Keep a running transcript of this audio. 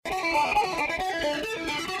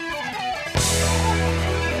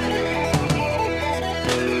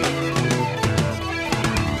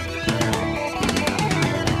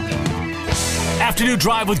new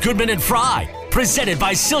Drive with Goodman and Fry, presented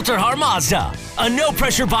by Silterhar Mazda. A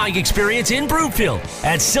no-pressure buying experience in Broomfield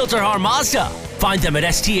at Silterhar Mazda. Find them at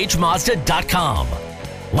sthmazda.com.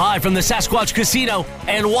 Live from the Sasquatch Casino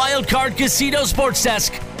and Wildcard Casino Sports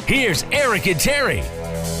Desk, here's Eric and Terry.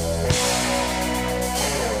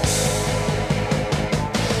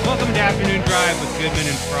 Welcome to Afternoon Drive with Goodman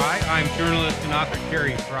and Fry. I'm journalist and author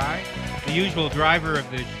Terry Fry. The usual driver of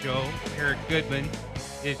this show, Eric Goodman,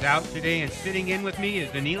 is out today, and sitting in with me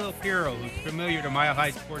is Danilo Pirro, who's familiar to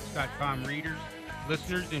MileHighSports.com readers,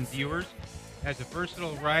 listeners, and viewers as a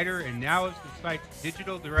versatile writer and now as the site's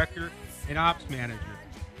digital director and ops manager.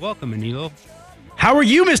 Welcome, Danilo. How are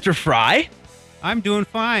you, Mr. Fry? I'm doing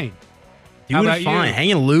fine. Doing How about fine. you?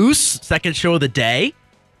 Hanging loose. Second show of the day.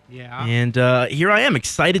 Yeah. And here I am,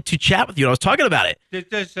 excited to chat with you. I was talking about it.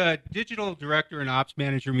 Does digital director and ops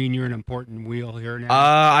manager mean you're an important wheel here now?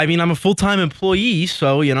 I mean, I'm a full-time employee,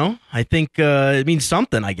 so, I think it means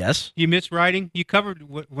something, I guess. You miss writing? You covered,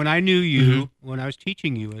 when I knew you, when I was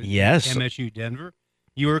teaching you at Yes. MSU Denver,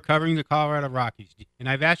 you were covering the Colorado Rockies. And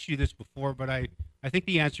I've asked you this before, but I think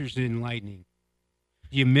the answer is enlightening.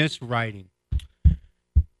 Do you miss writing?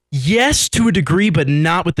 Yes, to a degree, but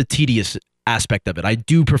not with the tedious aspect of it. I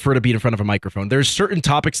do prefer to be in front of a microphone. There's certain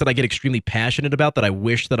topics that I get extremely passionate about that I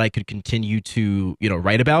wish that I could continue to,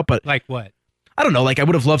 write about. But Like what? I don't know. Like I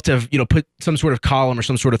would have loved to have, put some sort of column or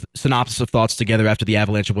some sort of synopsis of thoughts together after the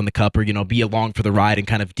Avalanche had won the Cup, or be along for the ride and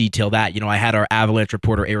kind of detail that. I had our Avalanche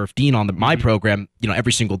reporter Arif Dean on my program,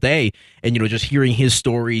 every single day, and just hearing his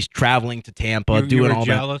stories, traveling to Tampa, You were all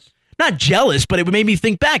jealous? that. Not jealous, but it made me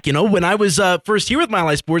think back. When I was first here with Mile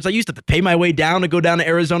High Sports, I used to pay my way down to go down to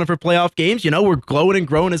Arizona for playoff games. We're glowing and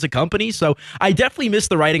growing as a company, so I definitely miss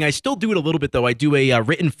the writing. I still do it a little bit, though. I do a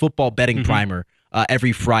written football betting primer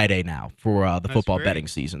every Friday now for the football betting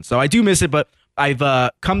season. So I do miss it, but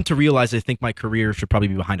I've come to realize I think my career should probably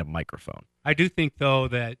be behind a microphone. I do think, though,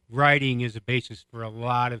 that writing is a basis for a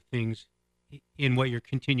lot of things in what you're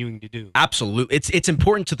continuing to do. Absolutely. It's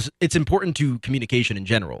important to communication in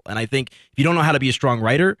general. And I think if you don't know how to be a strong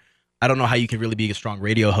writer, I don't know how you can really be a strong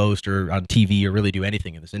radio host or on TV or really do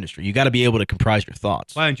anything in this industry. You got to be able to comprise your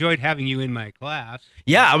thoughts. Well, I enjoyed having you in my class.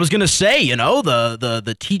 Yeah, I was going to say,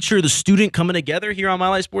 the teacher, the student coming together here on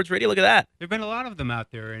Mile High Sports Radio. Look at that. There have been a lot of them out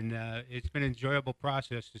there, and it's been an enjoyable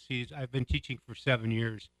process to see. I've been teaching for 7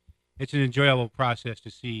 years. It's an enjoyable process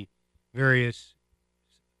to see various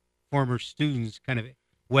former students kind of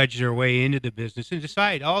wedge their way into the business and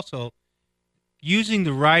decide also using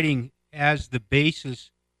the writing as the basis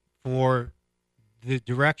for the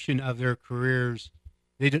direction of their careers.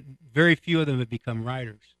 Very few of them have become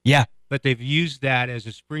writers. Yeah. But they've used that as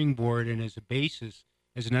a springboard and as a basis,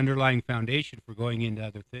 as an underlying foundation for going into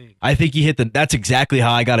other things. I think you hit that's exactly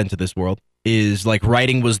how I got into this world. Is like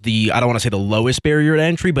writing was I don't want to say the lowest barrier to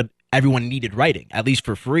entry, but everyone needed writing, at least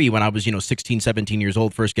for free. When I was, 16, 17 years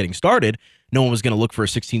old, first getting started, no one was going to look for a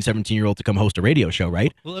 16, 17-year-old to come host a radio show,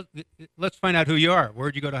 right? Well, let's find out who you are.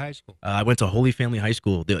 Where'd you go to high school? I went to Holy Family High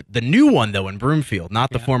School, the new one, though, in Broomfield, not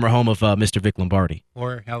the former home of Mr. Vic Lombardi.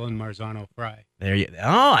 Or Helen Marzano Fry. There you.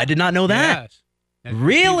 Oh, I did not know that. Yes. That's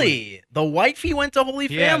Really? The Wifey went to Holy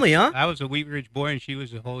Family, huh? I was a Wheat Ridge boy, and she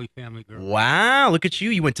was a Holy Family girl. Wow, look at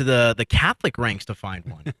you. You went to the Catholic ranks to find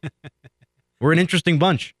one. We're an interesting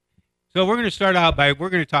bunch. So we're going to start out we're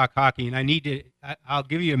going to talk hockey, and I'll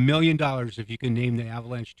give you $1 million if you can name the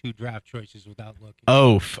Avalanche 2 draft choices without looking.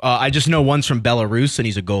 Oh, I just know one's from Belarus, and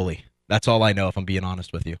he's a goalie. That's all I know, if I'm being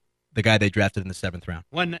honest with you. The guy they drafted in the 7th round.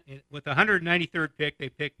 With the 193rd pick, they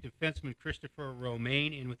picked defenseman Christopher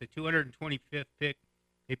Romaine, and with the 225th pick,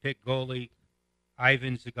 they picked goalie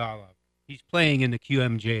Ivan Zagalov. He's playing in the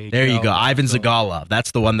QMJ. There you go, Ivan Zagalov.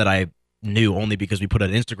 That's the one that I knew only because we put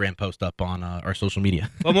an Instagram post up on our social media.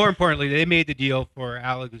 Well, more importantly, they made the deal for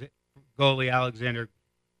goalie Alexander.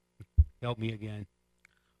 Help me again.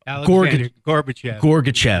 Alexander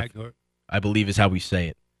Georgiev, I believe is how we say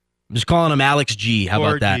it. I'm just calling him Alex G. How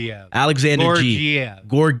about that? Alexander G.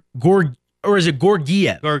 Or is it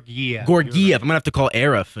Georgiev? Georgiev. I'm going to have to call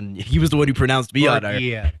Arif, and he was the one who pronounced me on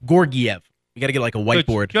there. Georgiev. We got to get like a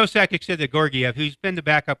whiteboard. So Joe Sakic said that Georgiev, who's been the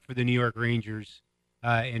backup for the New York Rangers,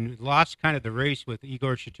 and lost kind of the race with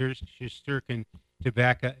Igor Shesterkin to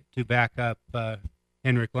back up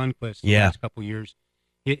Henrik Lundqvist the last couple years,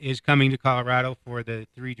 is coming to Colorado for the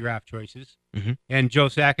 3 draft choices. Mm-hmm. And Joe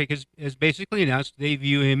Sakic has basically announced they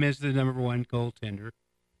view him as the number 1 goaltender.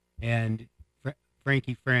 And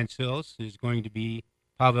Frankie Francouz is going to be,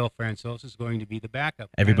 Pavel Francouz is going to be the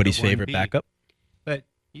backup. Everybody's favorite backup. But,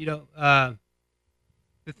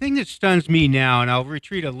 the thing that stuns me now, and I'll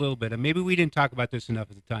retreat a little bit, and maybe we didn't talk about this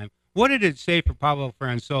enough at the time. what did it say for Pablo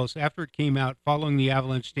Francouz after it came out following the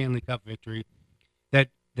Avalanche Stanley Cup victory that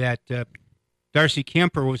Darcy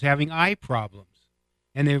Kemper was having eye problems,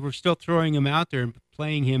 and they were still throwing him out there and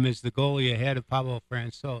playing him as the goalie ahead of Pablo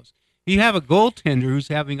Francouz? You have a goaltender who's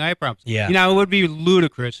having eye problems. Yeah. It would be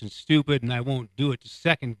ludicrous and stupid, and I won't do it to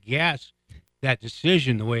second guess that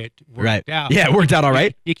decision the way it worked out. Yeah, it worked out all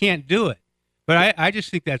right. You can't do it. But I just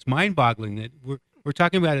think that's mind-boggling that we're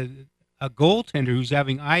talking about a goaltender who's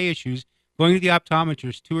having eye issues, going to the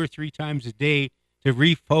optometrist 2 or 3 times a day to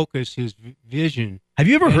refocus his vision. Have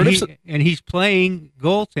you ever heard of? And he's playing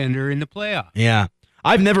goaltender in the playoffs. Yeah.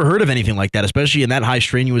 I've never heard of anything like that, especially in that high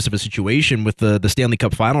strenuous of a situation with the Stanley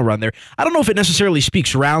Cup final run there. I don't know if it necessarily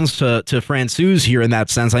speaks rounds to Francouz here in that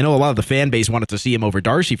sense. I know a lot of the fan base wanted to see him over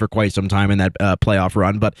Darcy for quite some time in that playoff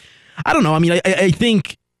run, but I don't know. I mean, I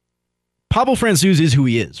think Pablo Francouz is who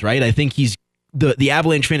he is, right? I think he's the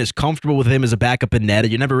Avalanche fan is comfortable with him as a backup in net,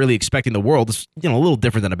 and you're never really expecting the world. It's a little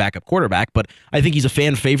different than a backup quarterback, but I think he's a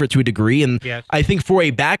fan favorite to a degree, and yes. I think for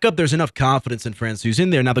a backup, there's enough confidence in Francouz in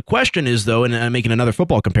there. Now, the question is, though, and I'm making another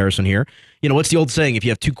football comparison here, what's the old saying? If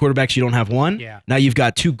you have 2 quarterbacks, you don't have one? Yeah. Now you've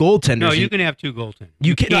got 2 goaltenders. No, you can have 2 goaltenders.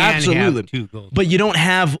 You can absolutely have 2 goaltenders. But you don't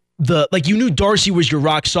have you knew Darcy was your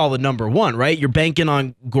rock solid number 1, right? You're banking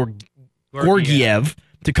on Georgiev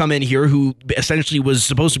to come in here, who essentially was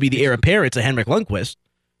supposed to be the heir apparent to Henrik Lundqvist.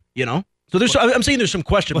 So I'm saying there's some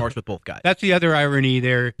question marks with both guys. That's the other irony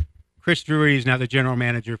there. Chris Drury is now the general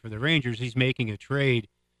manager for the Rangers. He's making a trade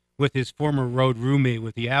with his former road roommate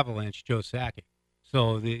with the Avalanche, Joe Sakic.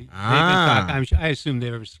 So I assume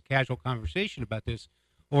there was casual conversation about this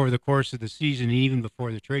over the course of the season, even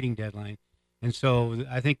before the trading deadline. And so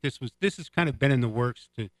I think this has kind of been in the works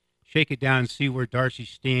to shake it down and see where Darcy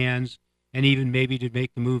stands, and even maybe to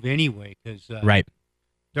make the move anyway, because right.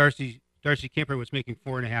 Darcy Kemper was making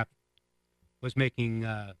 $4.5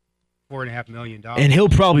 million, and he'll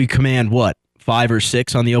probably command what, 5 or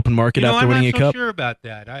 6 on the open market after winning a cup. I'm not so sure about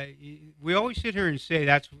that. We always sit here and say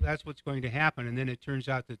that's what's going to happen, and then it turns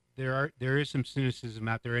out that there is some cynicism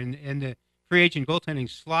out there, and the free agent goaltending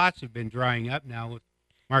slots have been drying up now with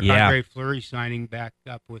Marc-Andre Fleury signing back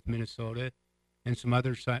up with Minnesota, and some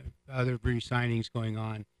other re-signings going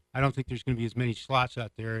on. I don't think there's going to be as many slots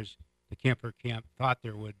out there as the Kemper camp thought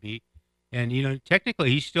there would be. And, technically,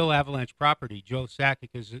 he's still Avalanche property. Joe Sakic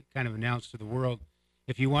has kind of announced to the world,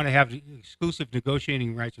 if you want to have exclusive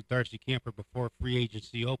negotiating rights with Darcy Kemper before free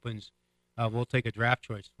agency opens, we'll take a draft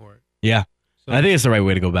choice for it. Yeah, so I think it's the right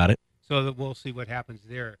way to go about it. So that we'll see what happens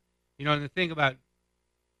there. And the thing about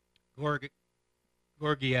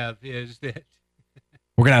Georgiev is that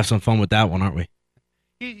we're going to have some fun with that one, aren't we?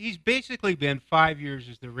 He's basically been 5 years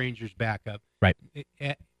as the Rangers' backup. Right.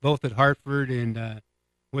 Both at Hartford and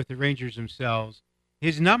with the Rangers themselves.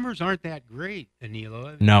 His numbers aren't that great,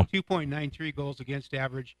 Danilo. No. 2.93 goals against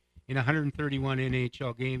average in 131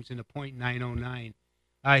 NHL games and a .909.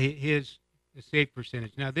 His save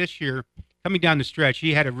percentage. Now, this year, coming down the stretch,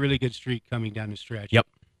 he had a really good streak coming down the stretch. Yep.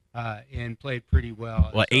 And played pretty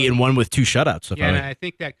well. Well, 8-1 with 2 shutouts. Yeah, and I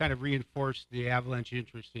think that kind of reinforced the Avalanche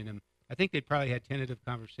interest in him. I think they probably had tentative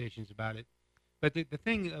conversations about it. But the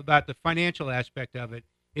thing about the financial aspect of it,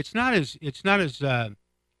 there's not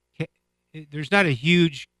a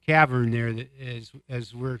huge cavern there that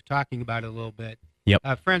as we're talking about a little bit. Yep.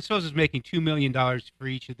 Francouz is making $2 million for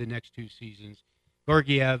each of the next 2 seasons.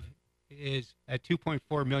 Georgiev is a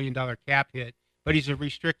 $2.4 million cap hit, but he's a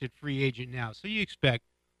restricted free agent now. So you expect,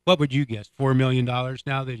 what would you guess, $4 million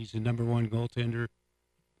now that he's the number 1 goaltender?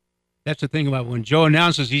 That's the thing about when Joe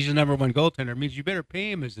announces he's the number 1 goaltender, it means you better pay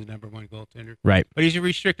him as the number 1 goaltender. Right. But he's a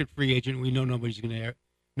restricted free agent. We know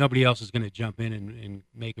nobody else is going to jump in and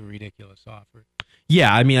make a ridiculous offer.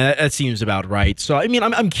 Yeah, I mean, that seems about right. So, I mean,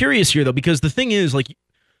 I'm curious here, though, because the thing is, like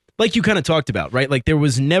you kind of talked about, right? Like, there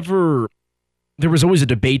was always a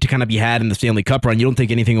debate to kind of be had in the Stanley Cup run. You don't take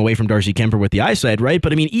anything away from Darcy Kemper with the eyesight, right?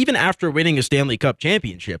 But, I mean, even after winning a Stanley Cup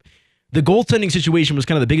championship, the goaltending situation was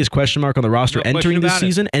kind of the biggest question mark on the roster entering this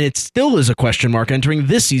season, and it still is a question mark entering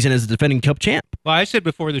this season as the defending Cup champ. Well, I said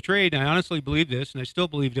before the trade, and I honestly believe this, and I still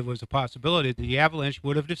believed it was a possibility, that the Avalanche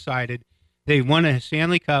would have decided they won a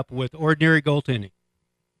Stanley Cup with ordinary goaltending.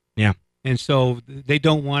 Yeah. And so they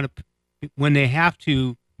don't want to, when they have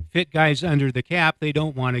to fit guys under the cap, they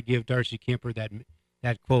don't want to give Darcy Kemper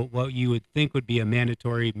that quote, what you would think would be a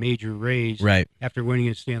mandatory major raise after winning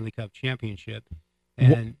a Stanley Cup championship.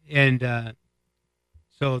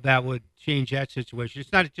 So that would change that situation.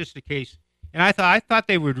 It's not just a case, and I thought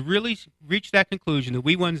they would really reach that conclusion that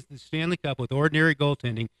we won the Stanley Cup with ordinary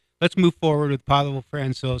goaltending. Let's move forward with Pablo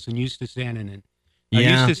Francouz and Justus Annunen.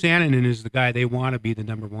 Justus Annunen is the guy they want to be the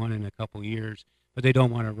number 1 in a couple years. but they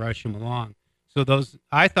don't want to rush him along. So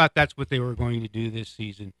I thought that's what they were going to do this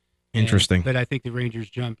season. Interesting. But I think the Rangers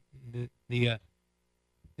jumped the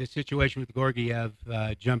situation with Georgiev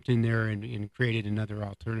jumped in there and created another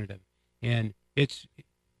alternative. And it's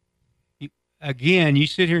again, you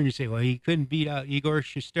sit here and you say, well, he couldn't beat out Igor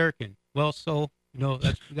Shesterkin. Well, so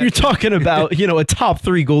that's you're talking about a top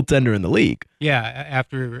 3 goaltender in the league. Yeah,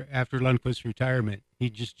 after Lundqvist's retirement, he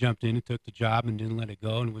just jumped in and took the job and didn't let it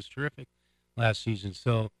go, and was terrific last season.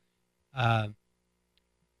 So, how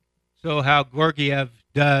Georgiev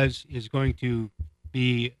does is going to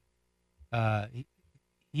be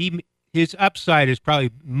his upside is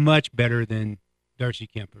probably much better than Darcy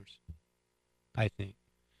Kemper's, I think.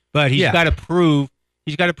 But he's got to prove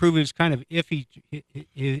his kind of iffy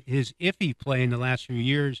play in the last few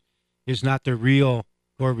years is not the real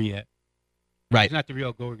Georgiev. Right. It's not the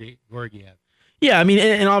real Georgiev. Yeah, I mean,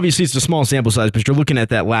 and obviously it's a small sample size, but you're looking at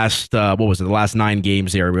that last, the last 9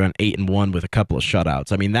 games there. We went 8-1 with a couple of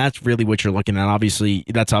shutouts. I mean, that's really what you're looking at. Obviously,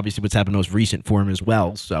 that's what's happened most recent for him as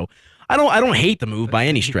well. So I don't hate the move by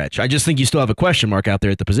any stretch. I just think you still have a question mark out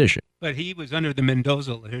there at the position. But he was under the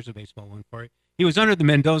Mendoza. Here's a baseball one for you. He was under the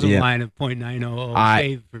Mendoza line of .900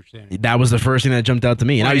 save percentage. That was the first thing that jumped out to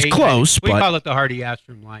me. And I was close. We call it the Hardy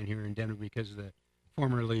Astrom line here in Denver because of the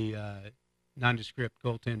formerly nondescript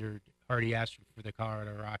goaltender Hardy Astrom for the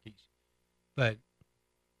Colorado Rockies. But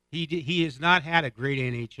he has not had a great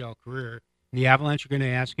NHL career. And the Avalanche are going to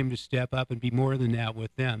ask him to step up and be more than that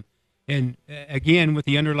with them. And again, with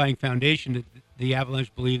the underlying foundation, the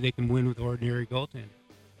Avalanche believe they can win with ordinary goaltending.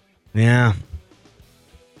 Yeah.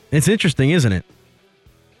 It's interesting, isn't it?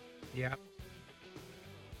 Yeah.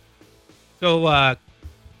 So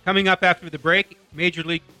coming up after the break, Major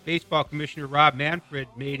League Baseball Commissioner Rob Manfred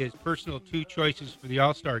made his personal 2 choices for the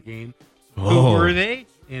All-Star Game. Who were they?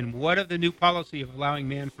 And what of the new policy of allowing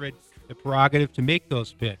Manfred the prerogative to make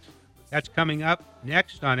those picks? That's coming up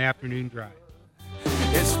next on Afternoon Drive.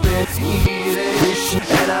 It's been heated,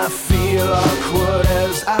 and I feel awkward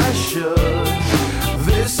as I should.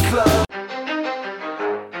 This club.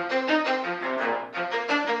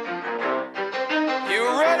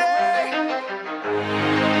 You ready?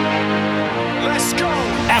 Let's go.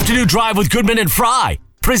 Afternoon Drive with Goodman and Fry,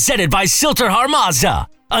 presented by Silterhar Mazda.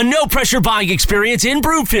 A no-pressure buying experience in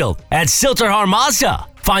Broomfield at Silterhar Mazda.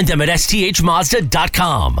 Find them at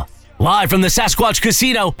sthmazda.com. Live from the Sasquatch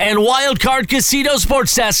Casino and Wildcard Casino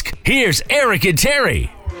Sports Desk, here's Eric and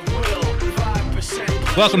Terry.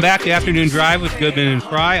 Welcome back to Afternoon Drive with Goodman and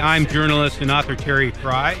Fry. I'm journalist and author Terry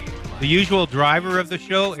Fry. The usual driver of the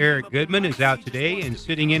show, Eric Goodman, is out today, and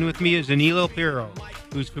sitting in with me is Anilo Pirro,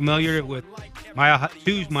 who's familiar with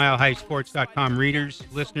MileHighSports.com readers,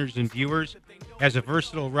 listeners, and viewers as a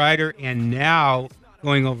versatile writer, and now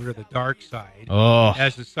going over to the dark side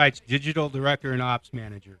as the site's digital director and ops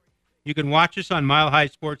manager. You can watch us on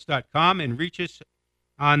MileHighSports.com and reach us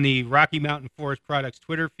on the Rocky Mountain Forest Products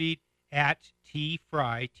Twitter feed at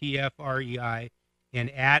TFREI, T-F-R-E-I, and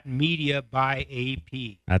at Media by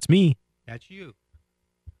AP. That's me. That's you.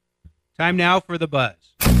 Time now for The Buzz.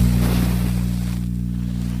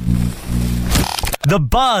 The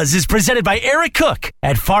Buzz is presented by Eric Cook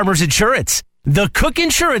at Farmers Insurance. The Cook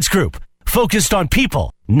Insurance Group, focused on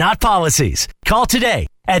people, not policies. Call today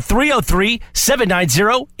at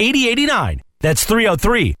 303-790-8089. That's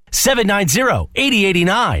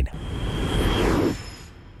 303-790-8089.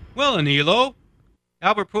 Well, Anilo,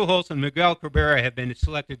 Albert Pujols and Miguel Cabrera have been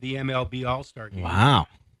selected to the MLB All-Star Game. Wow.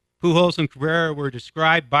 Pujols and Cabrera were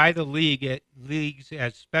described by the leagues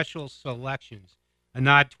as special selections, a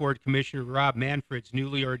nod toward Commissioner Rob Manfred's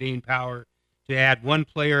newly ordained power to add one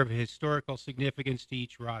player of historical significance to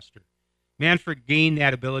each roster. Manfred gained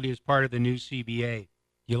that ability as part of the new CBA.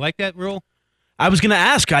 You like that rule? I was going to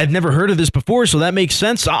ask. I've never heard of this before, so that makes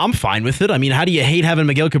sense. I'm fine with it. I mean, how do you hate having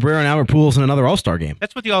Miguel Cabrera and Albert Pujols in another All-Star game?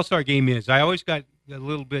 That's what the All-Star game is. I always got a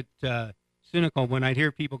little bit cynical when I'd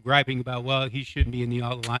hear people griping about, well, he shouldn't be in the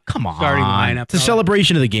starting lineup. It's a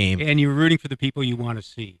celebration of the game. And you're rooting for the people you want to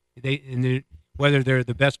see. Whether they're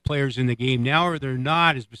the best players in the game now or they're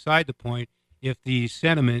not is beside the point if the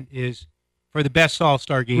sentiment is for the best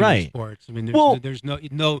All-Star game in sports. I mean, there's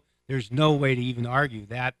no way to even argue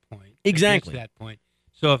that point. Exactly. That point.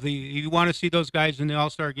 So if you want to see those guys in the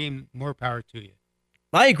All-Star game, more power to you.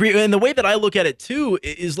 I agree. And the way that I look at it, too,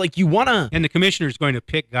 is like you want to... And the commissioner's going to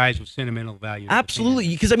pick guys with sentimental value. Absolutely.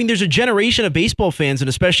 Because, I mean, there's a generation of baseball fans, and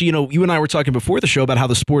especially, you and I were talking before the show about how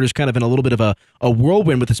the sport is kind of in a little bit of a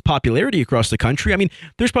whirlwind with its popularity across the country. I mean,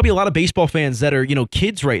 there's probably a lot of baseball fans that are,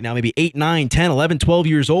 kids right now, maybe 8, 9, 10, 11, 12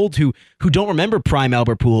 years old who don't remember prime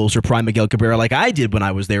Albert Pujols or prime Miguel Cabrera like I did when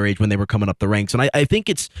I was their age when they were coming up the ranks. And I think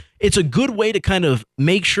it's a good way to kind of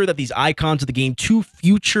make sure that these icons of the game, two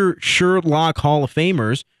future Sherlock Hall of Famers,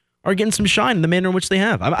 are getting some shine in the manner in which they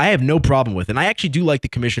have. I have no problem with it. And I actually do like the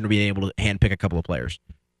commissioner being able to handpick a couple of players.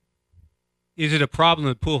 Is it a problem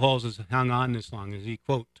that Pujols has hung on this long? Has he,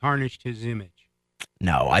 quote, tarnished his image?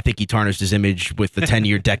 No, I think he tarnished his image with the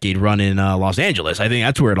 10-year decade run in Los Angeles. I think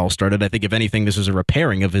that's where it all started. I think, if anything, this is a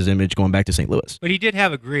repairing of his image going back to St. Louis. But he did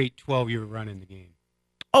have a great 12-year run in the game.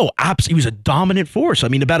 Oh, absolutely. He was a dominant force. I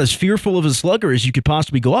mean, about as fearful of a slugger as you could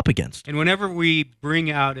possibly go up against. And whenever we bring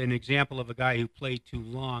out an example of a guy who played too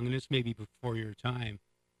long, and this may be before your time.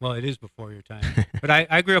 Well, it is before your time. But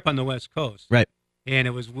I grew up on the West Coast. Right. And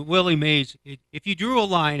it was Willie Mays. If you drew a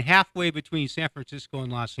line halfway between San Francisco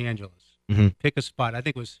and Los Angeles, pick a spot. I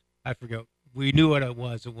think it was, I forget. We knew what it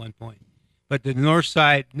was at one point. But the north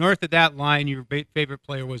of that line, your favorite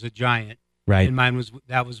player was a Giant. Right. And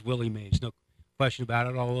that was Willie Mays. No question about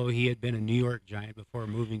it, although he had been a New York Giant before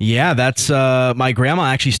moving. Yeah, that's my grandma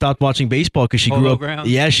actually stopped watching baseball because she grew up. Ground?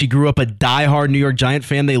 Yeah, she grew up a diehard New York Giant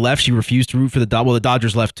fan. They left. She refused to root for the Dodgers. Well, the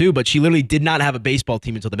Dodgers left too, but she literally did not have a baseball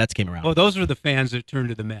team until the Mets came around. Oh, those were the fans that turned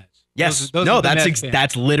to the Mets. Yes, those no, are the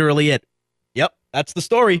that's literally it. Yep, that's the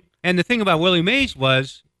story. And the thing about Willie Mays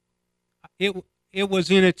was, it was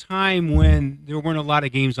in a time when there weren't a lot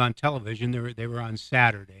of games on television. They were on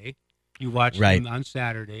Saturday. You watched them on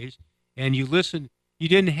Saturdays, and you listened. You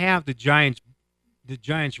didn't have the Giants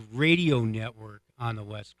radio network on the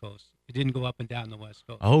West Coast. It didn't go up and down the West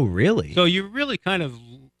Coast. Oh, really? So you're really kind of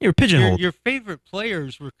you're pigeonholed. Your favorite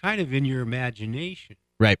players were kind of in your imagination.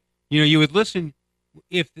 Right. You would listen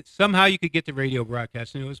if somehow you could get the radio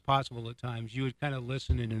broadcast, and it was possible at times. You would kind of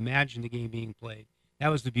listen and imagine the game being played. That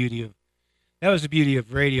was the beauty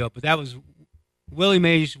of radio. But that was Willie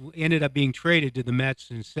Mays ended up being traded to the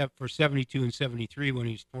Mets for 72 and 73 when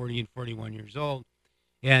he's 40 and 41 years old.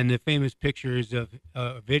 And the famous pictures of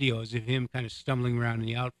videos of him kind of stumbling around in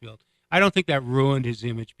the outfield. I don't think that ruined his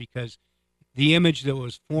image, because the image that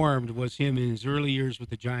was formed was him in his early years with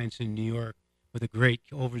the Giants in New York with a great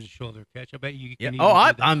over-the-shoulder catch. I bet you can. Yeah.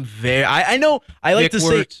 Oh, I'm very. I know. I like Dick to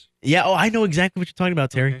Wirtz. say. Yeah. Oh, I know exactly what you're talking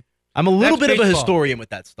about, Terry. Okay. I'm a little bit of a historian with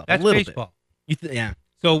that stuff. That's a little baseball. Bit. Yeah.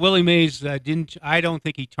 So Willie Mays didn't. I don't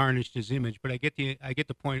think he tarnished his image, but I get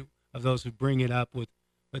the point of those who bring it up with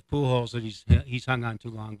Pujols that he's hung on too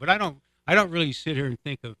long. But I don't really sit here and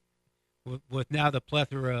think of, with now the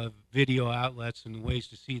plethora of video outlets and ways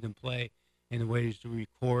to see them play and the ways to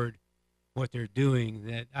record what they're doing,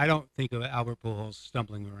 that I don't think of Albert Pujols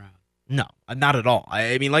stumbling around. No, not at all.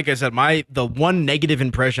 I mean, like I said, the one negative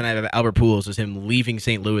impression I have of Albert Pujols is him leaving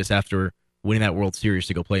St. Louis after winning that World Series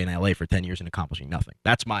to go play in L.A. for 10 years and accomplishing nothing.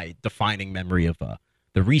 That's my defining memory of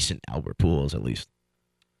the recent Albert Pujols, at least.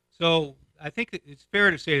 So I think that it's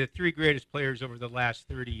fair to say the three greatest players over the last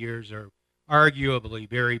 30 years are arguably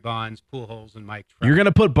Barry Bonds, Pujols, and Mike Trout. You're going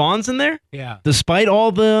to put Bonds in there? Yeah. Despite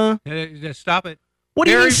all the... Stop it. What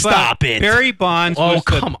do you mean stop it? Barry Bonds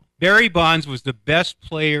come on. Barry Bonds was the best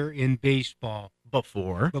player in baseball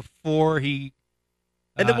before he...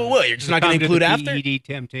 And then, you're just not going to include after? PED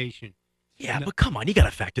temptation. Yeah, but come on, you got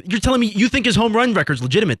to factor. You're telling me you think his home run record's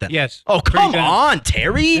legitimate then? Yes. Oh, come on,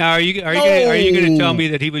 Terry. Now, are you going to tell me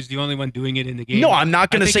that he was the only one doing it in the game? No, I'm not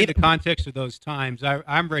going to say in the context of those times.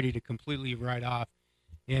 I'm ready to completely write off.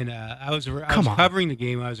 And I was covering the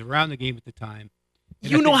game. I was around the game at the time.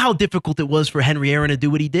 You know how difficult it was for Henry Aaron to do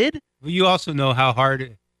what he did? Well, you also know how hard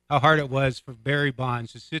it was for Barry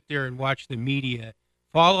Bonds to sit there and watch the media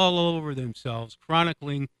fall all over themselves,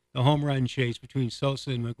 chronicling the home run chase between Sosa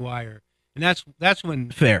and McGuire. And that's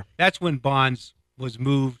when Bonds was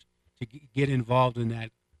moved to get involved in that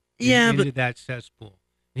into that cesspool.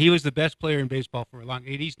 He was the best player in baseball for a long.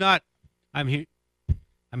 And he's not. I'm here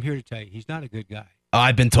to tell you, he's not a good guy. Oh,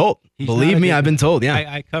 I've been told. Believe me, I've been told. Yeah.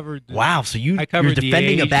 I covered. Wow. So you're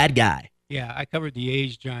defending a bad guy. Yeah, I covered the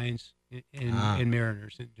A's, Giants, and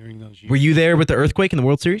Mariners during those years. Were you there with the earthquake in the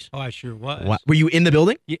World Series? Oh, I sure was. What? Were you in the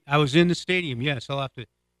building? Yeah, I was in the stadium. Yes, I'll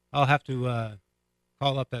have to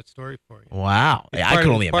call up that story for you. Wow. I could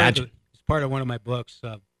only imagine. It's part of one of my books,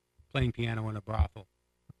 Playing Piano in a Brothel.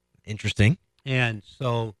 Interesting. And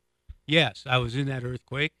so, yes, I was in that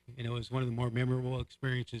earthquake, and it was one of the more memorable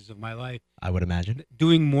experiences of my life. I would imagine.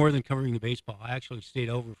 Doing more than covering the baseball. I actually stayed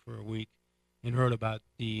over for a week and wrote about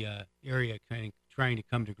the area, kind of trying to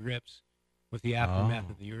come to grips with the aftermath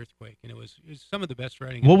of the earthquake, and it was some of the best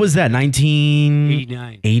writing. What was that?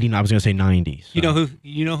 1989. 89. I was going to say 90. So.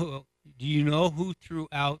 Do you know who threw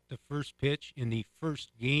out the first pitch in the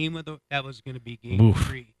first game that was going to be game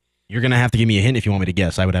 3? You're going to have to give me a hint if you want me to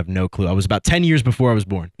guess. I would have no clue. I was about 10 years before I was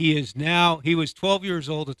born. He was 12 years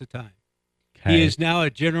old at the time. Okay. He is now a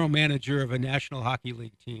general manager of a National Hockey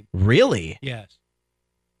League team. Really? Yes.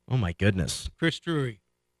 Oh, my goodness. Chris Drury.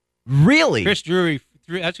 Really? Chris Drury.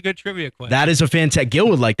 That's a good trivia question. That is a fantastic. Gil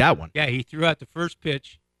would like that one. Yeah, he threw out the first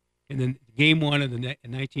pitch in the game 1 of the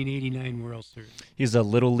 1989 World Series. He's a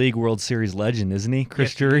Little League World Series legend, isn't he,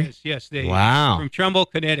 Chris Drury? Yes. Wow. From Trumbull,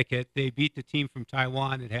 Connecticut, they beat the team from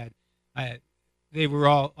Taiwan. They were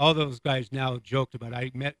all those guys now joked about.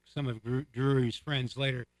 I met some of Drury's friends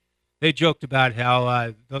later. They joked about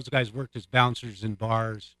how those guys worked as bouncers in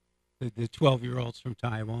bars, the 12-year-olds from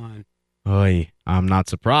Taiwan. Oy, I'm not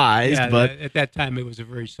surprised, but at that time it was a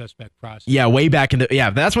very suspect process. Yeah, way back in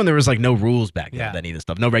that's when there was like no rules back then, any of this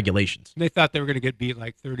stuff, no regulations. And they thought they were going to get beat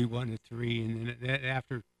like 31-3, and then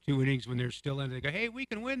after 2 innings, when they're still in, they go, "Hey, we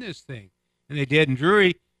can win this thing," and they did. And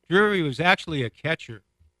Drury was actually a catcher,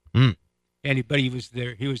 but he was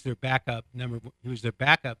their backup He was their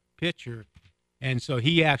backup pitcher, and so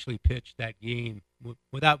he actually pitched that game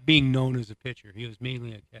without being known as a pitcher. He was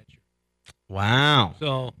mainly a catcher. Wow.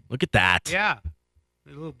 So look at that. Yeah.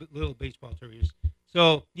 A little baseball trivia.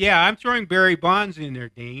 So, yeah, I'm throwing Barry Bonds in there,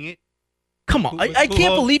 dang it. Come on. I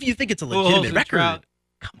can't believe you think it's a legitimate record. Trout.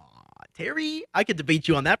 Come on, Terry. I could debate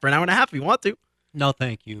you on that for an hour and a half if you want to. No,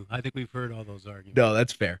 thank you. I think we've heard all those arguments. No,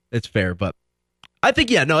 that's fair. It's fair, but I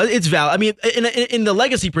think, it's valid. I mean, in the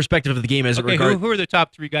legacy perspective of the game it regards... Who are the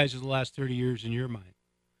top 3 guys of the last 30 years in your mind?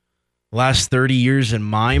 Last 30 years in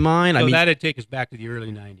my mind? So that'd take us back to the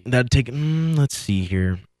early 90s. That'd take, let's see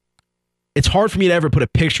here. It's hard for me to ever put a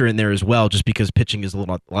picture in there as well, just because pitching is a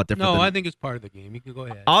lot different. No, I think it's part of the game. You can go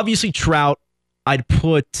ahead. Obviously, Trout, I'd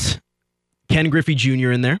put Ken Griffey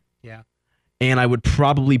Jr. in there. Yeah. And I would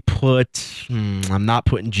probably put, I'm not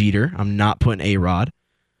putting Jeter. I'm not putting A-Rod.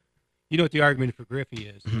 You know what the argument for Griffey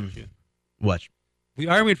is, don't you? What? The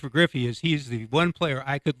argument for Griffey is he's the one player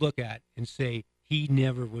I could look at and say, he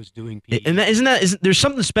never was doing PE. And there's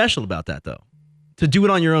something special about that, though, to do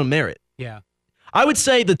it on your own merit. Yeah. I would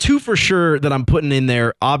say the 2 for sure that I'm putting in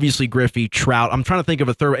there, obviously Griffey, Trout. I'm trying to think of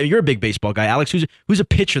a third. You're a big baseball guy, Alex. Who's a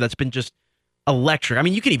pitcher that's been just electric? I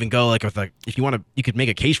mean, you could even go if you want to, you could make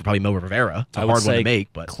a case for probably Mo Rivera. It's a hard one to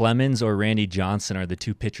make, but Clemens or Randy Johnson are the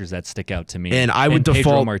 2 pitchers that stick out to me. And I would Pedro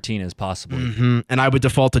default Martinez possibly. And I would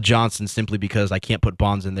default to Johnson simply because I can't put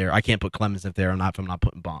Bonds in there. I can't put Clemens in there. If I'm not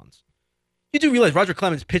putting Bonds. You do realize Roger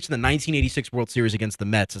Clemens pitched in the 1986 World Series against the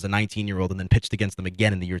Mets as a 19-year-old and then pitched against them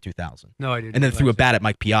again in the year 2000. No, I didn't. And then threw a bat at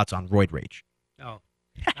Mike Piazza on roid rage. Oh,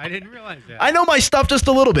 I didn't realize that. I know my stuff just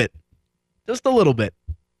a little bit. Just a little bit.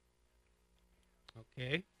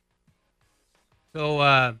 Okay.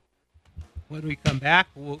 So when we come back,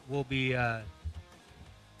 we'll be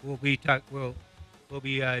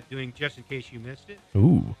doing Just in Case You Missed It.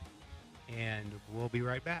 Ooh. And we'll be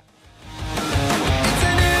right back. It's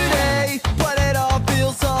a new day, but it all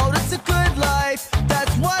feels old. It's a good life,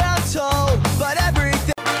 that's what I'm told. But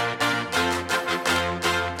everything.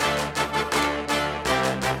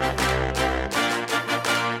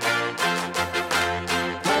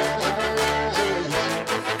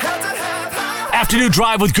 Afternoon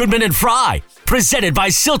Drive with Goodman and Fry, presented by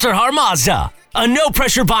Silterhar Mazda. A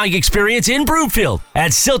no-pressure buying experience in Broomfield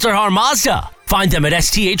at Silterhar Mazda. Find them at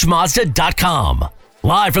sthmazda.com.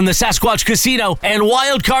 Live from the Sasquatch Casino and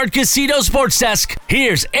Wildcard Casino Sports Desk,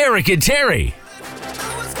 here's Eric and Terry.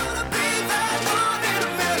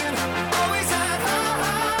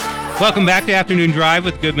 Welcome back to Afternoon Drive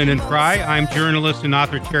with Goodman and Fry. I'm journalist and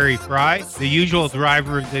author Terry Fry. The usual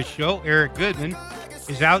driver of this show, Eric Goodman,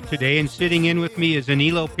 is out today, and sitting in with me is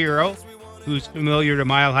Anilo Pirro, who's familiar to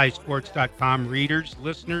MileHighSports.com readers,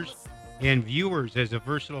 listeners, and viewers as a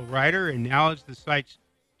versatile writer, and now as the site's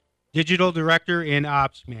digital director and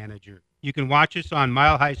ops manager. You can watch us on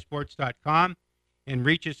MileHighSports.com and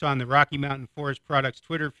reach us on the Rocky Mountain Forest Products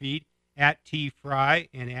Twitter feed at TFry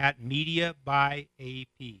and at Media by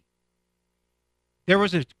AP. There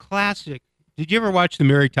was a classic. Did you ever watch the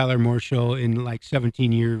Mary Tyler Moore Show in like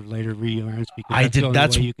 17 years later reruns? Because I did. The only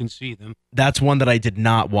That's way you can see them. That's one that I did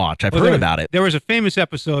not watch. I've heard about it. There was a famous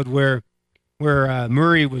episode where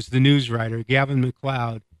Murray was the news writer, Gavin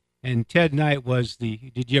McLeod, and Ted Knight was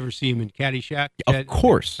the. Did you ever see him in Caddyshack? Of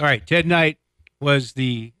course. All right, Ted Knight was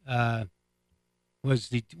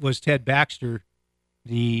was Ted Baxter,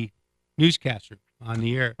 the newscaster on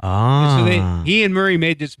the air. Ah. And so he and Murray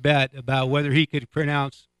made this bet about whether he could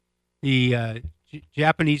pronounce the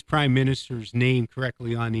Japanese prime minister's name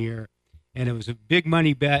correctly on the air, and it was a big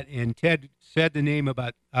money bet. And Ted said the name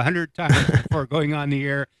about 100 times before going on the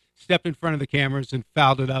air, stepped in front of the cameras and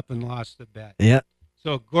fouled it up and lost the bet. Yeah.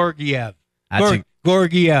 So Georgiev.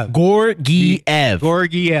 Georgiev. Georgiev.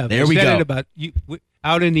 There we go. go. It about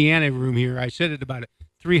out in the Anna room here. I said it about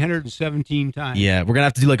 317 times. Yeah, we're gonna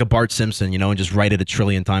have to do like a Bart Simpson, and just write it a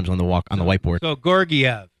trillion times on the whiteboard. So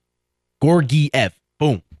Georgiev.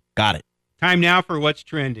 Boom. Got it. Time now for What's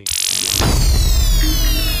Trending.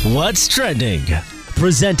 What's Trending?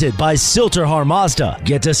 Presented by Silterhar Mazda.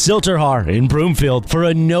 Get to Silterhar in Broomfield for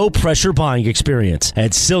a no-pressure buying experience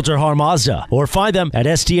at Silterhar Mazda or find them at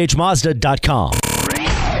sthmazda.com.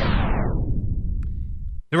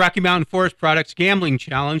 The Rocky Mountain Forest Products Gambling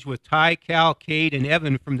Challenge with Ty, Cal, Cade, and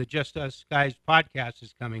Evan from the Just Us Guys podcast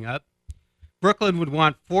is coming up. Brooklyn would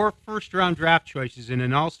want 4 first-round draft choices and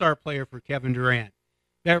an all-star player for Kevin Durant.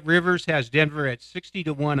 Bet Rivers has Denver at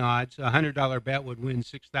 60-1 odds. A $100 bet would win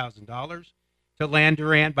 $6,000 to land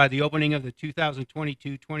Durant by the opening of the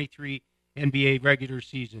 2022-23 NBA regular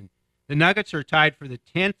season. The Nuggets are tied for the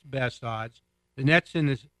 10th best odds. The Nets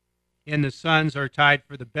and the Suns are tied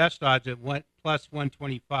for the best odds at plus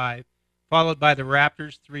 125, followed by the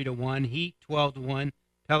Raptors 3-1, Heat 12-1,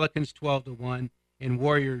 Pelicans 12-1, and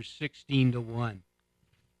Warriors 16-1.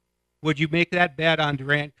 Would you make that bet on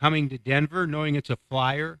Durant coming to Denver, knowing it's a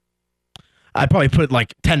flyer? I'd probably put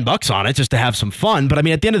like $10 on it just to have some fun. But I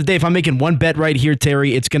mean, at the end of the day, if I'm making one bet right here,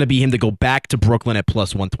 Terry, it's going to be him to go back to Brooklyn at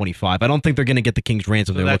plus 125. I don't think they're going to get the Kings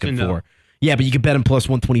ransom they're looking for. Yeah, but you could bet him plus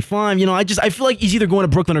 125. I feel like he's either going to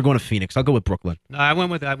Brooklyn or going to Phoenix. I'll go with Brooklyn. No, I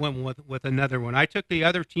went with another one. I took the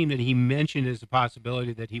other team that he mentioned as a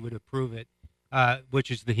possibility that he would approve it, which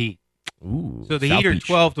is the Heat. Ooh, so the South Heat are Beach.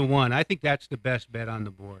 12-1. I think that's the best bet on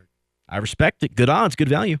the board. I respect it. Good odds, good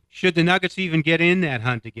value. Should the Nuggets even get in that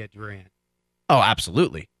hunt to get Durant? Oh,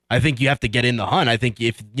 absolutely. I think you have to get in the hunt. I think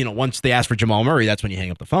if, once they ask for Jamal Murray, that's when you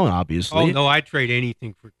hang up the phone, obviously. Oh, no, I'd trade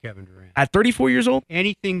anything for Kevin Durant. At 34 years old?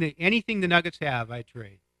 Anything the Nuggets have, I'd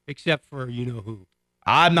trade, except for who.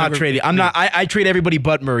 I'm not trading. I trade everybody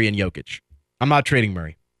but Murray and Jokic. I'm not trading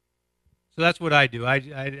Murray. So that's what I do.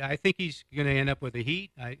 I think he's going to end up with the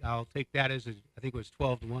Heat. I'll take that as I think it was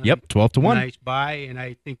 12-1. Yep, 12-1. Nice buy, and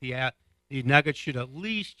I think the Nuggets should at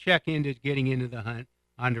least check into getting into the hunt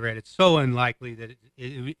on Durant. It's so unlikely that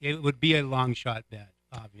it would be a long shot bet,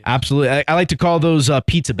 obviously. Absolutely. I like to call those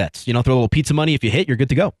pizza bets. Throw a little pizza money. If you hit, you're good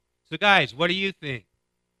to go. So, guys, what do you think?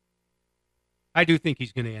 I do think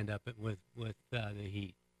he's going to end up with the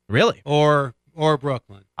Heat. Really? Or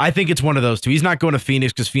Brooklyn. I think it's one of those two. He's not going to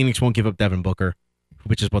Phoenix because Phoenix won't give up Devin Booker,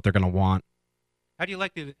 which is what they're going to want. How do you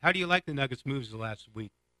like the Nuggets' moves the last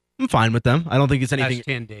week? I'm fine with them. I don't think it's anything. Last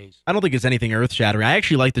 10 days. I don't think it's anything earth-shattering. I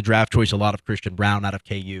actually like the draft choice a lot of Christian Brown out of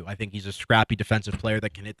KU. I think he's a scrappy defensive player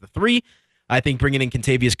that can hit the three. I think bringing in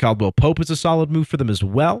Kentavious Caldwell-Pope is a solid move for them as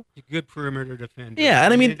well. A good perimeter defender. Yeah,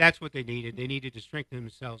 and I mean that's what they needed. They needed to strengthen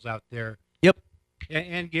themselves out there. Yep.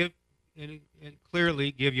 And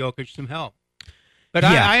clearly give Jokic some help. But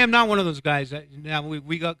yeah. I am not one of those guys that now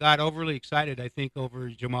we got overly excited, I think, over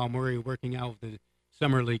Jamal Murray working out with the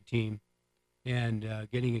summer league team and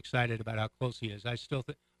getting excited about how close he is. I still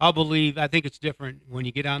I think it's different when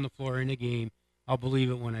you get on the floor in a game. I'll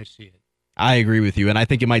believe it when I see it. I agree with you, and I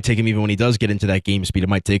think it might take him, even when he does get into that game speed, it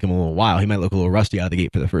might take him a little while. He might look a little rusty out of the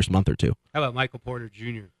gate for the first month or two. How about Michael Porter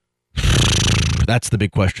Jr.? That's the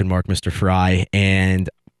big question mark, Mr. Fry. And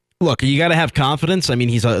look, you got to have confidence. I mean,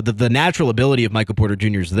 he's the natural ability of Michael Porter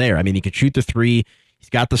Jr. is there. I mean, he can shoot the three. He's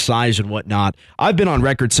got the size and whatnot. I've been on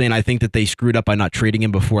record saying I think that they screwed up by not trading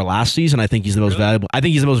him before last season. I think he's the most valuable. I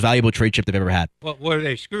think he's the most valuable trade chip they've ever had. Well, where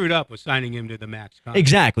they screwed up was signing him to the max contract.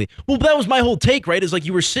 Exactly. Well, that was my whole take, right? Is like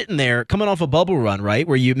you were sitting there coming off a bubble run, right,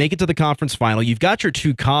 where you make it to the conference final. You've got your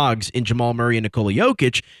two cogs in Jamal Murray and Nikola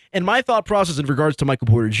Jokic. And my thought process in regards to Michael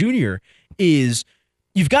Porter Jr. is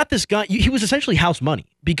you've got this guy. He was essentially house money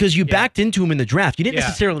because you backed into him in the draft. You didn't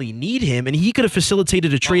necessarily need him, and he could have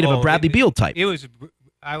facilitated a trade of a Bradley Beal type. It was.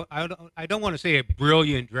 I don't want to say a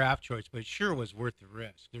brilliant draft choice, but it sure was worth the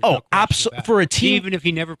risk. Absolutely. For a team, even if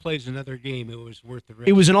he never plays another game, it was worth the risk.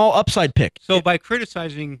 It was an all upside pick. So by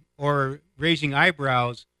criticizing or raising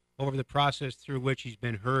eyebrows over the process through which he's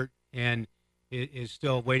been hurt and is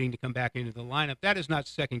still waiting to come back into the lineup, that is not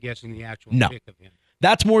second guessing the actual pick of him.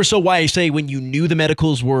 That's more so why I say when you knew the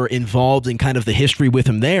medicals were involved in kind of the history with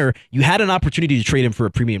him there, you had an opportunity to trade him for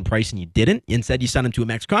a premium price and you didn't. Instead, you signed him to a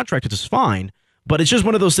max contract, which is fine. But it's just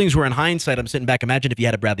one of those things where in hindsight, I'm sitting back, imagine if you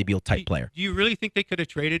had a Bradley Beal type player. Do you really think they could have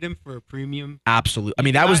traded him for a premium? Absolutely. I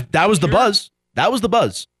mean, that was the buzz. That was the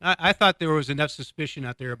buzz. I thought there was enough suspicion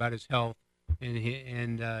out there about his health and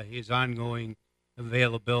his ongoing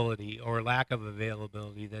availability or lack of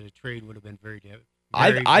availability, that a trade would have been very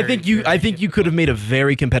I think you could have made a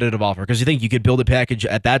very competitive offer because you think you could build a package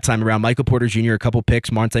at that time around Michael Porter Jr., a couple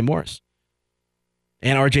picks, Monte Morris,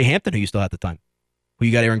 and R.J. Hampton, who you still had at the time, who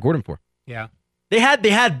you got Aaron Gordon for. Yeah, they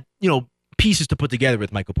had pieces to put together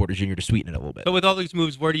with Michael Porter Jr. to sweeten it a little bit. So with all these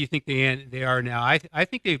moves, where do you think they are now? I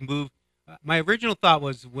think they've moved. My original thought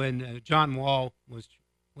was when John Wall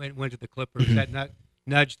went to the Clippers, that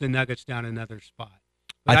nudged the Nuggets down another spot.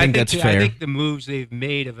 But I think that's fair. I think the moves they've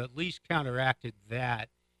made have at least counteracted that,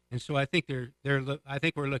 and so I think I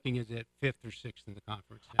think we're looking at fifth or sixth in the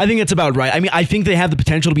conference now. I think that's about right. I mean, I think they have the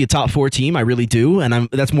potential to be a top 4 team. I really do, and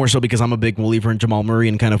that's more so because I'm a big believer in Jamal Murray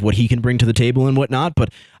and kind of what he can bring to the table and whatnot.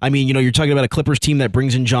 But I mean, you're talking about a Clippers team that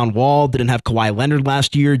brings in John Wall, didn't have Kawhi Leonard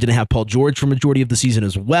last year, didn't have Paul George for majority of the season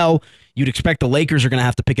as well. You'd expect the Lakers are going to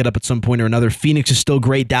have to pick it up at some point or another. Phoenix is still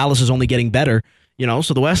great. Dallas is only getting better.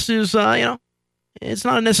 So the West is, it's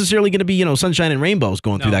not necessarily going to be, sunshine and rainbows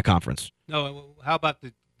going through that conference. No, how about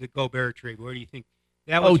the Gobert trade? Where do you think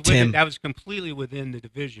that was? Tim. That was completely within the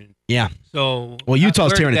division. Yeah. So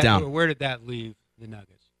Utah's tearing it down. Where did that leave the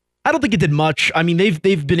Nuggets? I don't think it did much. I mean,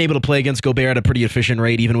 they've been able to play against Gobert at a pretty efficient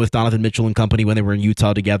rate, even with Donovan Mitchell and company when they were in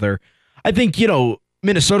Utah together. I think,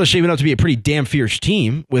 Minnesota's shaping up to be a pretty damn fierce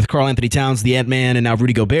team with Karl Anthony Towns, the Ant-Man, and now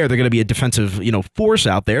Rudy Gobert. They're going to be a defensive, force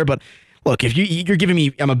out there. But look, if you're giving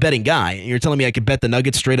me, I'm a betting guy, and you're telling me I could bet the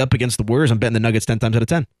Nuggets straight up against the Warriors, I'm betting the Nuggets 10 times out of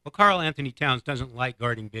 10. Well, Karl Anthony Towns doesn't like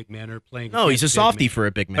guarding big men or playing. No, he's a softie for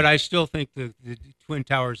a big man. But I still think the Twin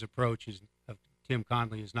Towers approach of Tim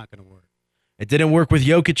Conley is not going to work. It didn't work with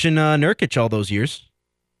Jokic and Nurkic all those years.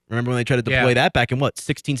 Remember when they tried to deploy that back in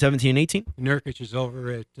 16, 17, and 18? Nurkic is over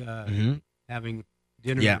at having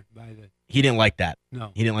dinner by the... He didn't like that.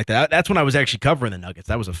 No. He didn't like that. That's when I was actually covering the Nuggets.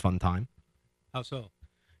 That was a fun time. How so?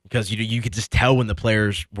 Because you could just tell when the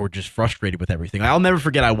players were just frustrated with everything. I'll never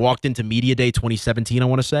forget, I walked into Media Day 2017, I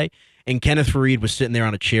want to say, and Kenneth Faried was sitting there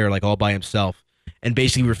on a chair like all by himself and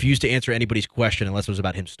basically refused to answer anybody's question unless it was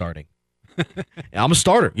about him starting. I'm a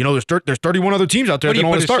starter. There's 31 other teams out there that don't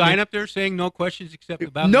want to start. Put a sign up there saying no questions except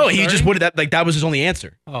about No, he just wanted that. Like, that was his only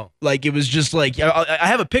answer. Oh. Like, it was just like, I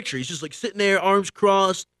have a picture. He's just like sitting there, arms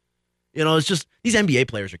crossed. It's just, these NBA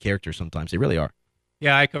players are characters sometimes. They really are.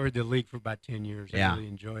 Yeah, I covered the league for about 10 years. Yeah. I really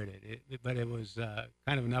enjoyed it. But it was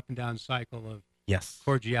kind of an up and down cycle of yes,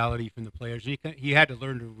 cordiality from the players. He had to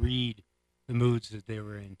learn to read the moods that they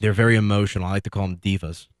were in. They're very emotional. I like to call them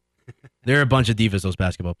divas. They're a bunch of divas, those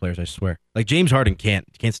basketball players, I swear. Like James Harden can't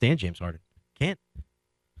stand James Harden. Can't.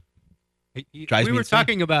 They were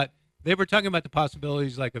talking about the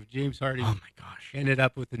possibilities, like if James Harden ended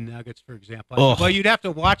up with the Nuggets, for example. Well, you'd have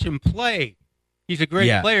to watch him play. He's a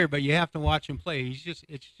great player, but you have to watch him play.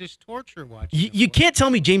 It's just torture watching him you can't tell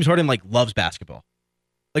me James Harden loves basketball.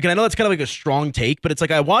 And I know that's kind of like a strong take, but it's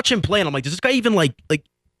like I watch him play and I'm like, does this guy even like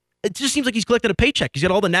it just seems like he's collected a paycheck. He's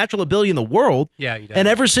got all the natural ability in the world. Yeah, he does. And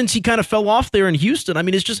ever since he kind of fell off there in Houston, I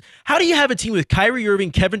mean, it's just, how do you have a team with Kyrie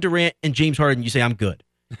Irving, Kevin Durant, and James Harden? You say, I'm good.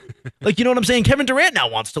 You know what I'm saying? Kevin Durant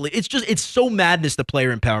now wants to leave. It's so madness, the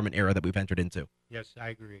player empowerment era that we've entered into. Yes, I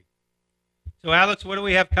agree. So, Alex, what do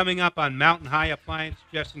we have coming up on Mountain High Appliance,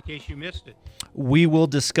 just in case you missed it? We will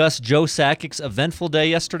discuss Joe Sakic's eventful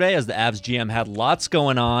day yesterday as the Avs GM had lots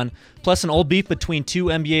going on. Plus, an old beef between two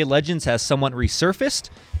NBA legends has somewhat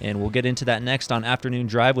resurfaced. And we'll get into that next on Afternoon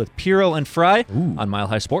Drive with Piro and Fry on Mile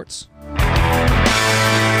High Sports.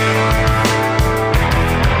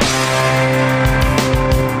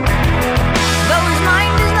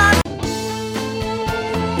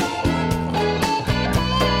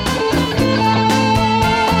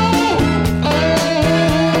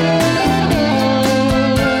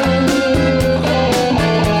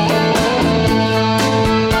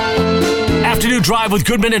 Drive with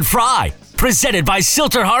Goodman and Fry, presented by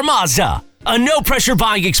Silterhar Mazda. A no-pressure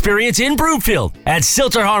buying experience in Broomfield at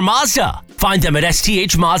Silterhar Mazda. Find them at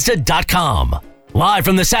sthmazda.com. Live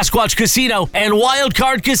from the Sasquatch Casino and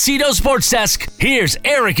Wildcard Casino Sports Desk, here's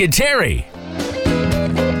Eric and Terry.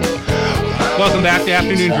 Welcome back to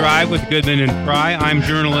Afternoon Drive with Goodman and Fry. I'm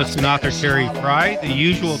journalist and author Terry Fry. The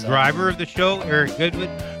usual driver of the show, Eric Goodman.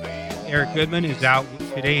 Eric Goodman is out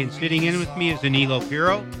today, and sitting in with me is Danilo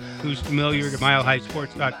Piro, who's familiar to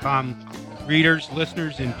MileHighSports.com readers,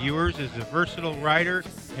 listeners, and viewers as a versatile writer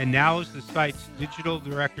and now is the site's digital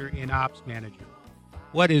director and ops manager.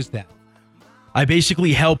 What is that? I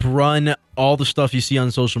basically help run all the stuff you see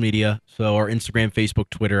on social media. So our Instagram,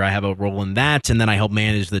 Facebook, Twitter, I have a role in that. And then I help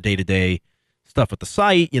manage the day-to-day stuff with the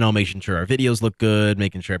site, making sure our videos look good,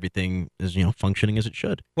 making sure everything is, functioning as it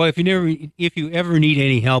should. Well, if you ever need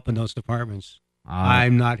any help in those departments,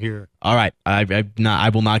 I'm not here. All right. I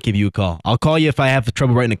will not give you a call. I'll call you if I have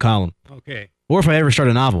trouble writing a column. Okay. Or if I ever start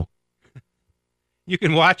a novel. You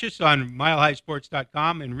can watch us on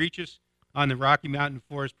milehighsports.com and reach us on the Rocky Mountain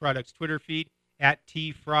Forest Products Twitter feed at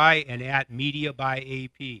TFry and at Media by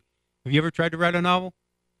AP. Have you ever tried to write a novel?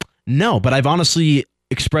 No, but I've honestly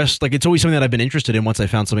expressed, like, it's always something that I've been interested in once I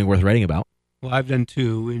found something worth writing about. Well, I've done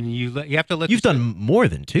 2, and you have to let. You've done more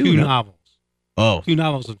than 2. 2 novels. Oh. 2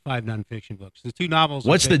 novels and 5 nonfiction books. The 2 novels.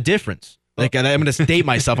 What's the difference? Like, I'm going to date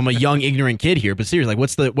myself. I'm a young, ignorant kid here, but seriously, like,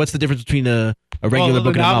 what's the difference between a regular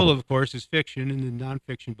book and a novel? The novel, of course, is fiction, and the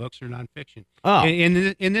nonfiction books are nonfiction. Oh.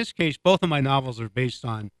 In this case, both of my novels are based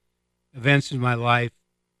on events in my life,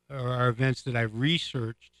 or are events that I've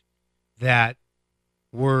researched that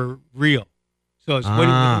were real. So it's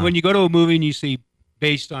when you go to a movie and you see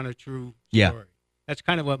based on a true story, that's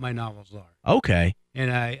kind of what my novels are. Okay.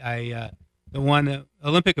 And I the one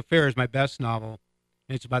Olympic Affair is my best novel.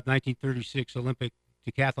 And it's about 1936 Olympic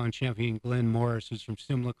decathlon champion Glenn Morris, who's from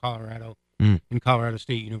Simla, Colorado, and Colorado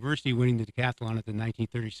State University, winning the decathlon at the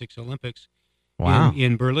 1936 Olympics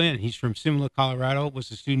in Berlin. He's from Simla, Colorado, was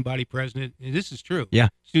the student body president. And this is true. Yeah.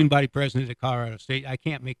 Student body president at Colorado State. I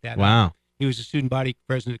can't make that up. He was the student body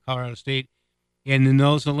president at Colorado State. And in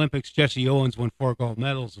those Olympics, Jesse Owens won 4 gold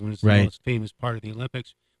medals and was the most famous part of the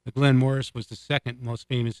Olympics. But Glenn Morris was the second most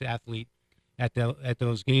famous athlete at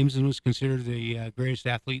those games and was considered the greatest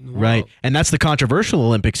athlete in the world. Right, and that's the controversial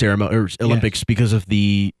Olympics because of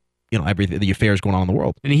the everything, the affairs going on in the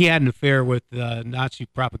world. And he had an affair with Nazi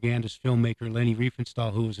propagandist filmmaker Leni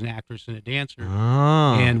Riefenstahl, who was an actress and a dancer,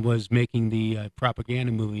 and was making the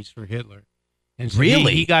propaganda movies for Hitler. And so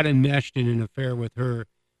he got enmeshed in an affair with her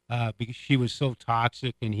because she was so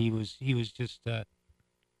toxic, and he was just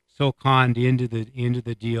so conned into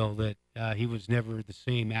the deal that he was never the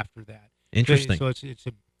same after that. Interesting. So it's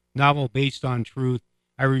a novel based on truth.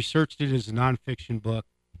 I researched it as a nonfiction book,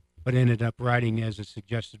 but ended up writing as a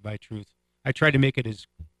suggested by truth. I tried to make it as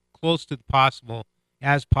close to possible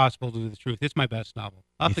to the truth. It's my best novel.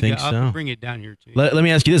 I'll have to bring it down here too. Let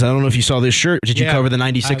me ask you this. I don't know if you saw this shirt. Did you cover the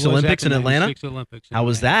 96 Olympics in Atlanta? 96 Olympics. How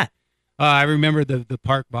was that? I remember the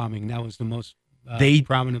park bombing. That was the most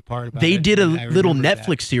prominent part about it. They did a little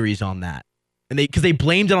Netflix series on that. And because they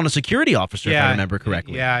blamed it on a security officer, if I remember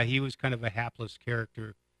correctly. Yeah, he was kind of a hapless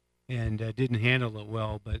character and didn't handle it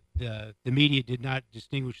well. But the media did not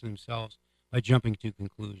distinguish themselves by jumping to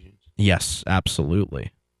conclusions. Yes,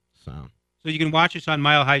 absolutely. So you can watch us on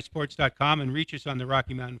milehighsports.com and reach us on the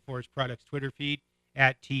Rocky Mountain Forest Products Twitter feed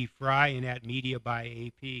at TFry and at Media by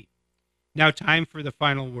AP. Now time for the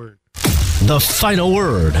final word. The final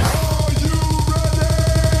word.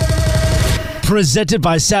 Presented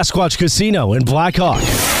by Sasquatch Casino in Black Hawk.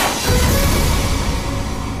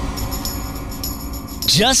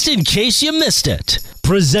 Just in case you missed it.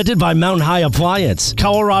 Presented by Mountain High Appliance,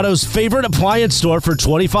 Colorado's favorite appliance store for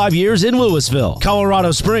 25 years in Louisville,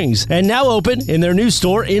 Colorado Springs, and now open in their new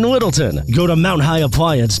store in Littleton. Go to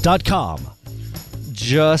mountainhighappliance.com.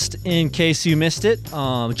 Just in case you missed it,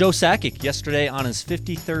 Joe Sakic, yesterday on his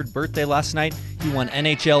 53rd birthday last night, he won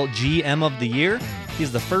NHL GM of the Year.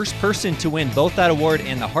 He's the first person to win both that award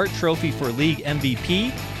and the Hart Trophy for League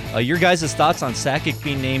MVP. Your guys' thoughts on Sakic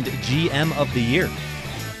being named GM of the Year?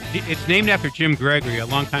 It's named after Jim Gregory, a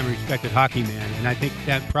longtime respected hockey man, and I think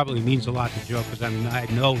that probably means a lot to Joe because I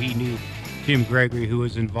know he knew Jim Gregory, who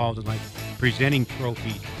was involved in presenting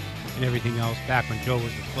trophies and everything else back when Joe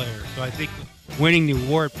was a player. So I think winning the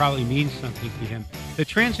award probably means something to him. The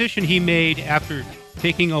transition he made after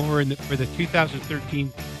taking over for the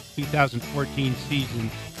 2013-2014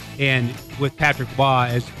 season, and with Patrick Baugh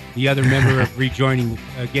as the other member of rejoining,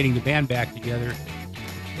 getting the band back together,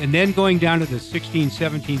 and then going down to the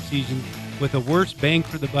 16-17 season with the worst bang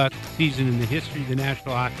for the buck season in the history of the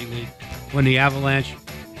National Hockey League, when the Avalanche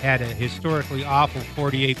had a historically awful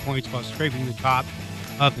 48 points while scraping the top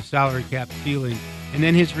of the salary cap ceiling. And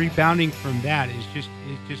then his rebounding from that is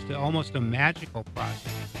just almost a magical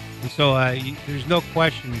process. And so there's no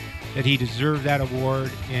question that he deserved that award.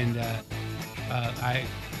 And I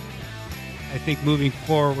think moving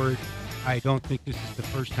forward, I don't think this is the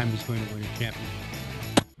first time he's going to win a championship.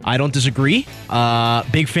 I don't disagree.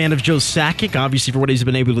 Big fan of Joe Sakic, obviously, for what he's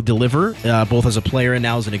been able to deliver, both as a player and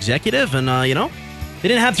now as an executive. And, they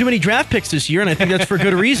didn't have too many draft picks this year, and I think that's for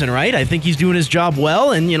good reason, right? I think he's doing his job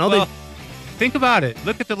well, and, think about it.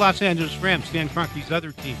 Look at the Los Angeles Rams, Stan Kroenke's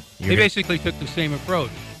other team. They basically took the same approach.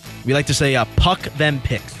 We like to say, puck them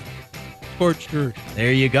picks. Scorched earth.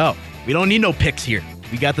 There you go. We don't need no picks here.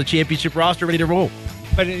 We got the championship roster ready to roll.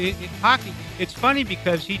 But in hockey, it's funny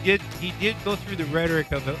because he did go through the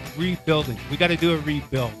rhetoric of rebuilding. We got to do a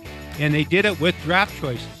rebuild. and they did it with draft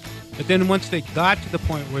choices. But then once they got to the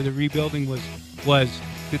point where the rebuilding was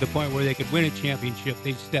to the point where they could win a championship,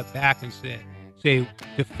 they stepped back and say to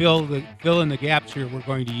fill in the gaps here, we're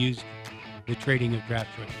going to use the trading of draft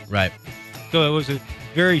choices. Right. So it was a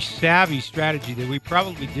very savvy strategy that we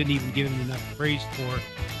probably didn't even give him enough praise for,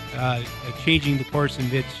 changing the course in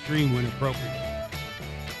midstream when appropriate.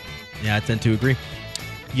 Yeah, I tend to agree.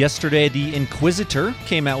 Yesterday, the Inquisitor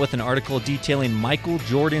came out with an article detailing Michael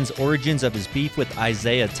Jordan's origins of his beef with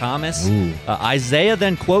Isaiah Thomas. Isaiah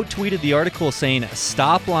then quote tweeted the article saying,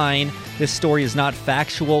 "Stop lying. This story is not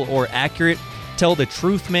factual or accurate. Tell the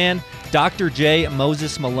truth, man. Dr. J,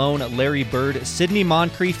 Moses Malone, Larry Bird, Sidney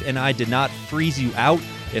Moncrief, and I did not freeze you out.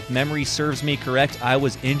 If memory serves me correct, I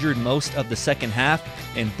was injured most of the second half,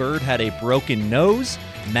 and Bird had a broken nose.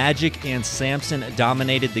 Magic and Samson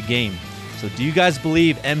dominated the game." So do you guys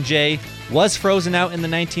believe MJ was frozen out in the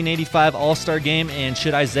 1985 All-Star Game, and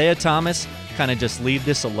should Isaiah Thomas kind of just leave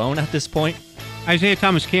this alone at this point? Isaiah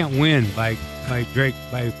Thomas can't win by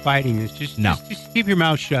fighting this. Just keep your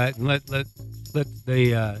mouth shut and let the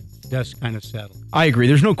dust kind of settle. I agree.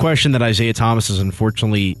 There's no question that Isaiah Thomas has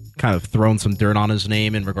unfortunately kind of thrown some dirt on his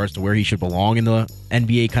name in regards to where he should belong in the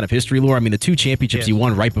NBA kind of history lore. I mean, the 2 championships he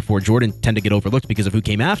won right before Jordan tend to get overlooked because of who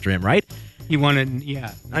came after him, right? He won it,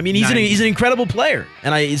 yeah. I mean, he's an incredible player,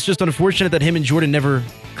 and it's just unfortunate that him and Jordan never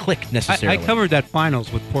clicked necessarily. I covered that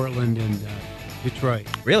finals with Portland and Detroit.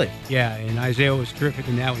 Really? Yeah, and Isaiah was terrific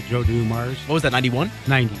in that with Joe Dumars. What was that, 91?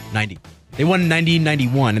 90. They won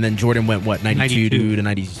 90-91, and then Jordan went, 92 to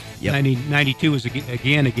 90? Yep. 92 was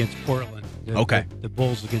again against Portland. The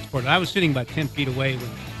Bulls against Portland. I was sitting about 10 feet away when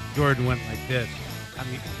Jordan went like this. I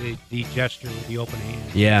mean, the gesture with the open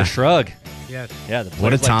hand. Yeah. The shrug. Yes. Yeah, the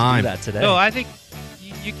what a players time. like to do that today. So I think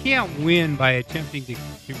you can't win by attempting to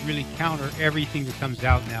really counter everything that comes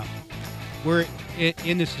out now. We're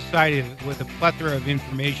in a society with a plethora of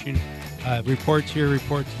information, reports here,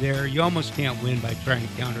 reports there. You almost can't win by trying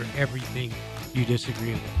to counter everything you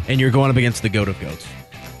disagree with. And you're going up against the GOAT of GOATs.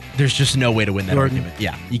 There's just no way to win that argument.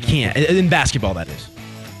 Yeah, you can't. In basketball, that is.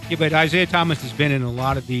 Yeah, but Isaiah Thomas has been in a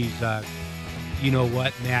lot of these,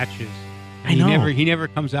 matches. I know. He never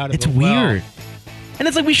comes out of it. It's weird. And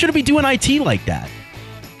it's like we shouldn't be doing IT like that.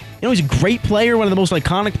 You know, he's a great player, one of the most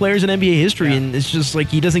iconic players in NBA history, and it's just like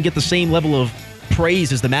he doesn't get the same level of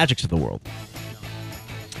praise as the Magics of the world.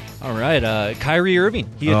 All right, Kyrie Irving.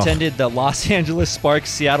 He attended the Los Angeles Sparks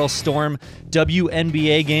Seattle Storm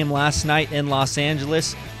WNBA game last night in Los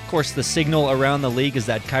Angeles. Of course, the signal around the league is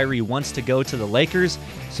that Kyrie wants to go to the Lakers.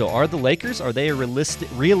 So are they a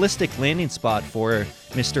realistic landing spot for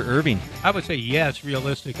Mr. Irving? I would say yes,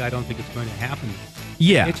 realistic. I don't think it's going to happen.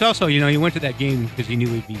 Yeah. It's also, he went to that game because he knew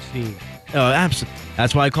he'd be seen. Oh, absolutely.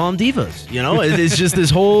 That's why I call them divas. It's just this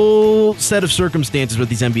whole set of circumstances with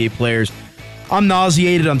these NBA players. I'm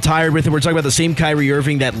nauseated. I'm tired with it. We're talking about the same Kyrie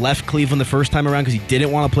Irving that left Cleveland the first time around because he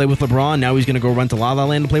didn't want to play with LeBron. Now he's going to go run to La La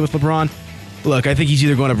Land and play with LeBron. Look, I think he's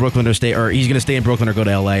either going to Brooklyn or he's going to stay in Brooklyn or go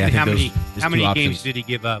to LA. How many games did he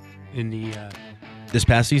give up in the this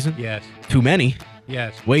past season? Yes. Too many.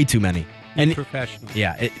 Yes. Way too many. And professional.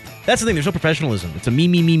 Yeah, that's the thing. There's no professionalism. It's a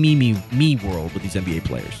me world with these NBA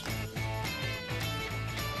players.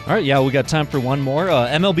 All right, yeah, we got time for one more.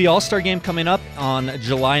 MLB All-Star Game coming up on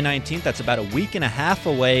July 19th. That's about a week and a half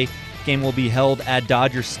away. Game will be held at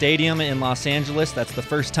Dodger Stadium in Los Angeles. That's the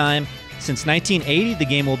first time since 1980 the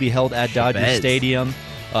game will be held at Dodger Stadium.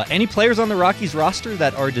 Any players on the Rockies roster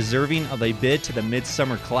that are deserving of a bid to the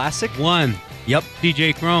Midsummer Classic? One. Yep.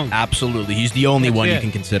 DJ Crone. Absolutely. He's the only one you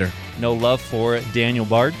can consider. No love for Daniel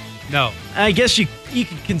Bard? No. I guess you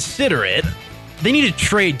can consider it. They need to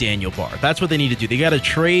trade Daniel Bard. That's what they need to do. They got to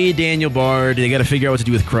trade Daniel Bard. They got to figure out what to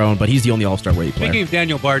do with Crone, but he's the only All-Star worthy player. Speaking of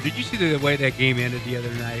Daniel Bard, did you see the way that game ended the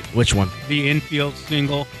other night? Which one? The infield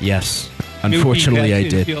single. Yes. Unfortunately, I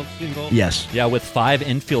did. Infield single. Yes. Yeah, with 5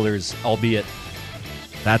 infielders, albeit.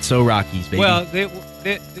 That's so Rockies, baby. Well,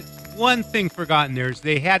 one thing forgotten there is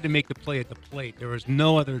they had to make the play at the plate. There was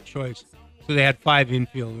no other choice. So they had 5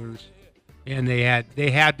 infielders, and they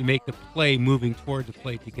had to make the play moving toward the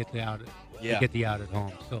plate to get the out. To get the out at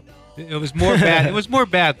home. So it was more bad. It was more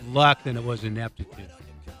bad luck than it was ineptitude.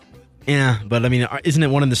 Yeah, but I mean, isn't it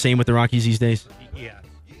one and the same with the Rockies these days? Yeah.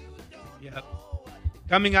 Yep.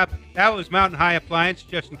 Coming up, that was Mountain High Appliance,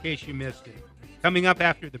 just in case you missed it. Coming up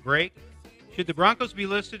after the break, should the Broncos be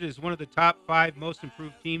listed as one of the top 5 most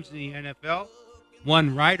improved teams in the NFL?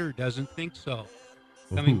 One writer doesn't think so.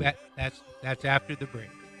 Coming back, that's after the break.